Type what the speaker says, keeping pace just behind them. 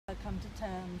come to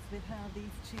terms with how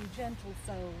these two gentle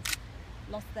souls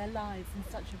lost their lives in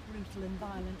such a brutal and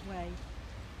violent way.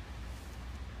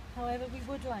 However, we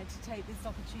would like to take this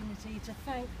opportunity to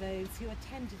thank those who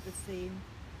attended the scene,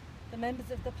 the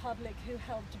members of the public who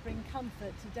helped to bring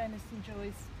comfort to Denis and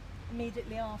Joyce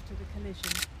immediately after the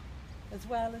collision, as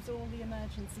well as all the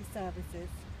emergency services.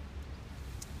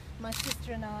 My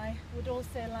sister and I would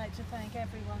also like to thank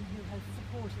everyone who has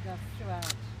supported us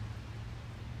throughout.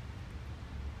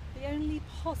 The only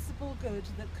possible good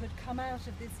that could come out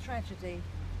of this tragedy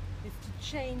is to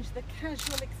change the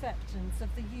casual acceptance of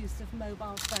the use of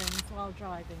mobile phones while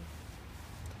driving.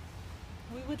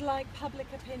 We would like public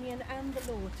opinion and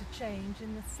the law to change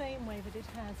in the same way that it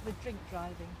has with drink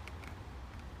driving.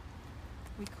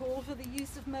 We call for the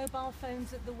use of mobile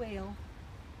phones at the wheel,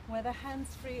 whether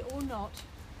hands-free or not,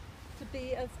 to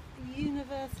be as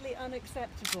universally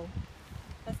unacceptable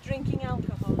as drinking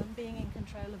alcohol and being in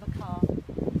control of a car.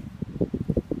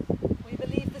 We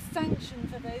believe the sanction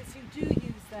for those who do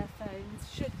use their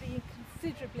phones should be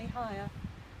considerably higher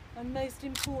and, most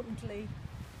importantly,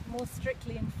 more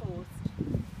strictly enforced.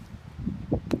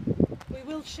 We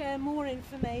will share more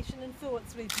information and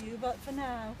thoughts with you, but for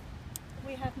now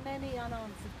we have many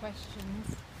unanswered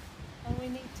questions and we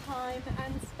need time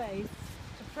and space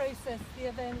to process the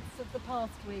events of the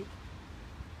past week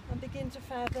and begin to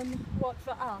fathom what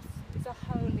for us is a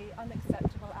wholly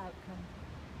unacceptable outcome.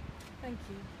 Thank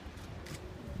you.